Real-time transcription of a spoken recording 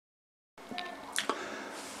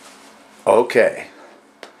Okay,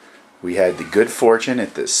 we had the good fortune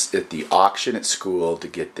at the auction at school to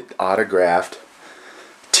get the autographed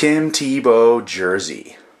Tim Tebow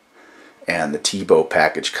jersey. And the Tebow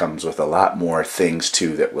package comes with a lot more things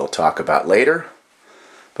too that we'll talk about later.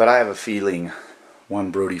 But I have a feeling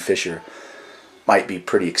one Brody Fisher might be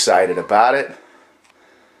pretty excited about it.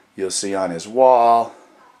 You'll see on his wall,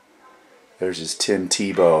 there's his Tim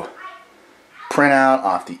Tebow printout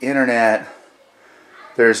off the internet.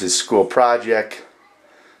 There's his school project.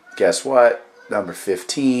 Guess what? Number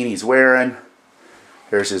 15 he's wearing.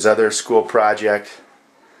 There's his other school project.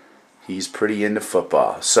 He's pretty into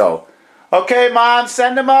football. So, okay, Mom,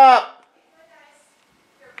 send him up.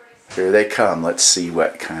 Here they come. Let's see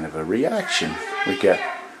what kind of a reaction we get.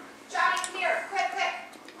 Johnny, come here. Quick, quick.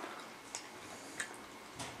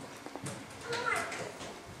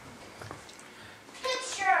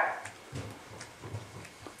 Picture.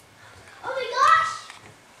 Oh my gosh.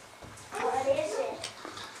 What is it?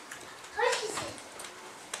 What is it?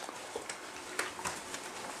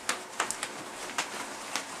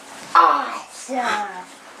 Awesome.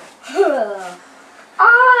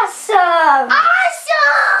 Awesome.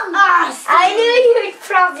 Awesome. Awesome. I knew you would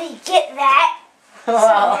probably get that.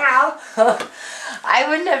 Well, I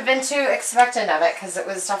wouldn't have been too expectant of it because it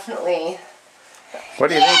was definitely. What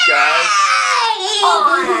do you think, guys?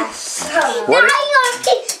 Awesome. What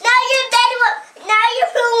Now your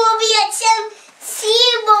room will be a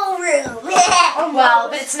Tebow room. Well,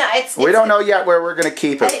 but it's not. We don't know yet where we're going to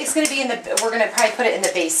keep I it. think it's going to be in the. We're going to probably put it in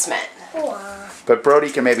the basement. But Brody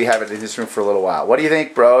can maybe have it in his room for a little while. What do you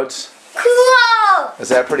think, Broads? Cool. Is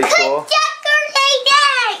that pretty cool? Decorated.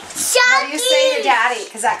 What do you say to Daddy?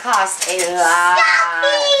 Because that costs a lot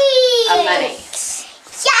of money.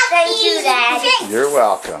 Thank you, Dad. You're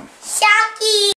welcome. Shocky.